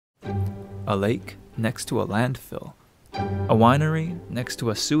a lake next to a landfill, a winery next to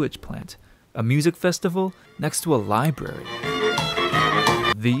a sewage plant, a music festival next to a library.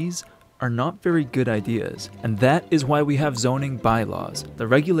 These are not very good ideas, and that is why we have zoning bylaws, the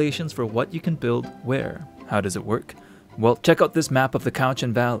regulations for what you can build where. How does it work? Well, check out this map of the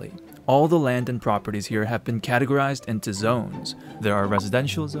Cowichan Valley. All the land and properties here have been categorized into zones. There are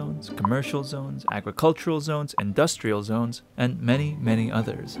residential zones, commercial zones, agricultural zones, industrial zones, and many, many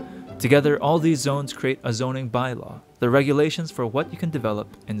others. Together, all these zones create a zoning bylaw, the regulations for what you can develop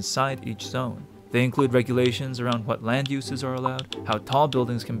inside each zone. They include regulations around what land uses are allowed, how tall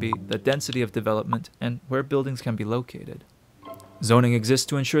buildings can be, the density of development, and where buildings can be located. Zoning exists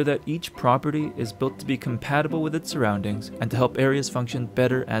to ensure that each property is built to be compatible with its surroundings and to help areas function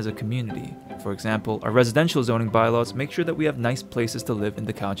better as a community. For example, our residential zoning bylaws make sure that we have nice places to live in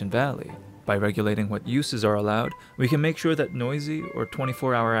the Cowichan Valley. By regulating what uses are allowed, we can make sure that noisy or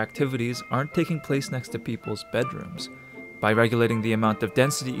 24-hour activities aren't taking place next to people's bedrooms. By regulating the amount of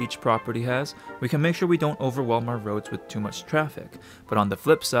density each property has, we can make sure we don't overwhelm our roads with too much traffic. But on the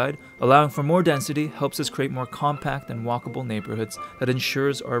flip side, allowing for more density helps us create more compact and walkable neighborhoods that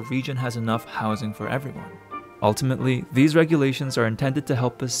ensures our region has enough housing for everyone. Ultimately, these regulations are intended to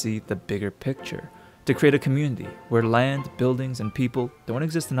help us see the bigger picture, to create a community where land, buildings, and people don't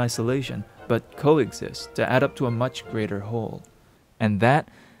exist in isolation, but coexist to add up to a much greater whole. And that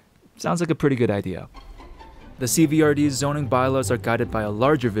sounds like a pretty good idea. The CVRD's zoning bylaws are guided by a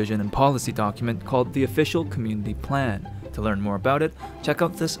larger vision and policy document called the Official Community Plan. To learn more about it, check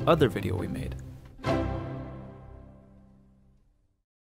out this other video we made.